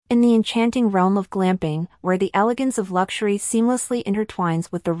In the enchanting realm of glamping, where the elegance of luxury seamlessly intertwines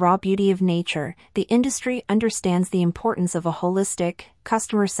with the raw beauty of nature, the industry understands the importance of a holistic,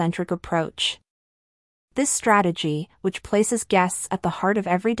 customer-centric approach. This strategy, which places guests at the heart of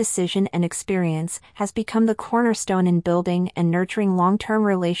every decision and experience, has become the cornerstone in building and nurturing long-term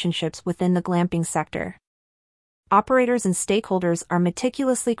relationships within the glamping sector. Operators and stakeholders are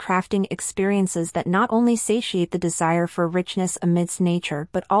meticulously crafting experiences that not only satiate the desire for richness amidst nature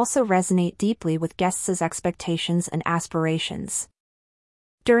but also resonate deeply with guests' expectations and aspirations.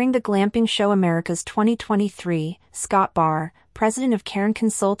 During the Glamping Show Americas 2023, Scott Barr, president of Cairn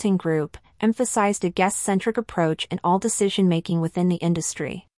Consulting Group, emphasized a guest-centric approach in all decision-making within the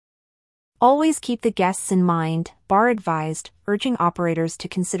industry. Always keep the guests in mind, Barr advised, urging operators to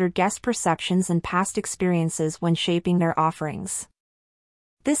consider guest perceptions and past experiences when shaping their offerings.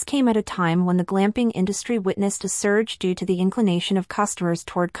 This came at a time when the glamping industry witnessed a surge due to the inclination of customers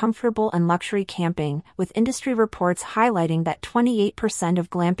toward comfortable and luxury camping, with industry reports highlighting that 28% of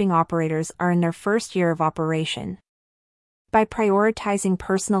glamping operators are in their first year of operation. By prioritizing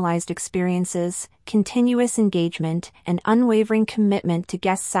personalized experiences, continuous engagement, and unwavering commitment to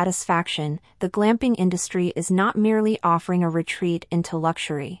guest satisfaction, the glamping industry is not merely offering a retreat into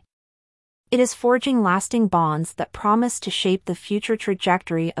luxury. It is forging lasting bonds that promise to shape the future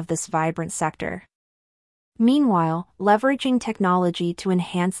trajectory of this vibrant sector. Meanwhile, leveraging technology to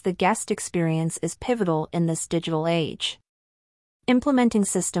enhance the guest experience is pivotal in this digital age. Implementing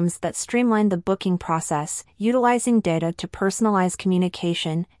systems that streamline the booking process, utilizing data to personalize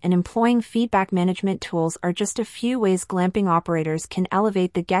communication, and employing feedback management tools are just a few ways glamping operators can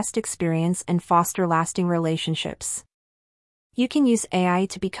elevate the guest experience and foster lasting relationships. You can use AI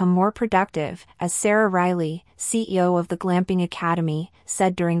to become more productive, as Sarah Riley, CEO of the Glamping Academy,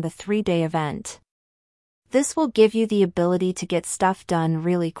 said during the 3-day event. This will give you the ability to get stuff done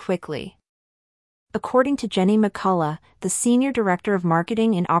really quickly. According to Jenny McCullough, the Senior Director of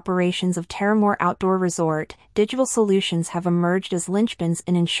Marketing and Operations of Terramore Outdoor Resort, digital solutions have emerged as linchpins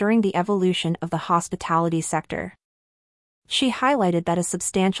in ensuring the evolution of the hospitality sector. She highlighted that a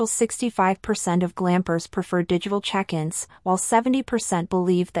substantial 65% of glampers prefer digital check-ins, while 70%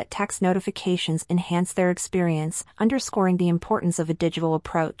 believe that text notifications enhance their experience, underscoring the importance of a digital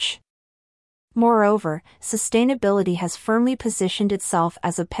approach. Moreover, sustainability has firmly positioned itself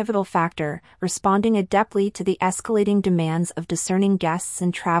as a pivotal factor, responding adeptly to the escalating demands of discerning guests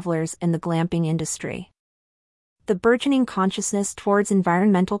and travelers in the glamping industry. The burgeoning consciousness towards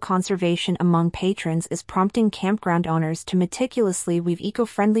environmental conservation among patrons is prompting campground owners to meticulously weave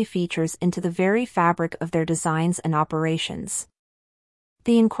eco-friendly features into the very fabric of their designs and operations.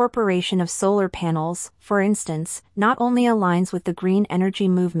 The incorporation of solar panels, for instance, not only aligns with the green energy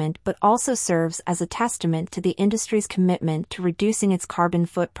movement but also serves as a testament to the industry's commitment to reducing its carbon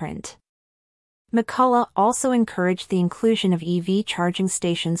footprint. McCullough also encouraged the inclusion of EV charging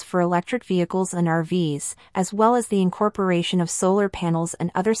stations for electric vehicles and RVs, as well as the incorporation of solar panels and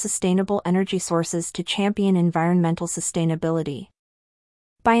other sustainable energy sources to champion environmental sustainability.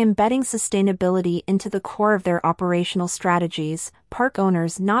 By embedding sustainability into the core of their operational strategies, park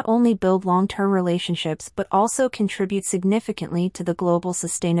owners not only build long-term relationships but also contribute significantly to the global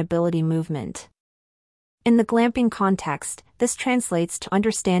sustainability movement. In the glamping context, this translates to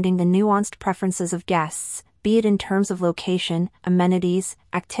understanding the nuanced preferences of guests, be it in terms of location, amenities,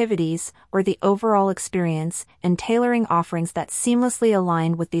 activities, or the overall experience, and tailoring offerings that seamlessly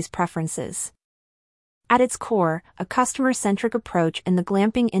align with these preferences. At its core, a customer-centric approach in the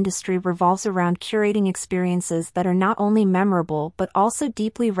glamping industry revolves around curating experiences that are not only memorable but also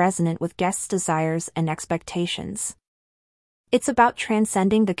deeply resonant with guests' desires and expectations. It's about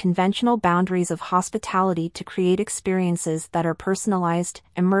transcending the conventional boundaries of hospitality to create experiences that are personalized,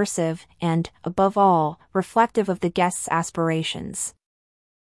 immersive, and, above all, reflective of the guests' aspirations.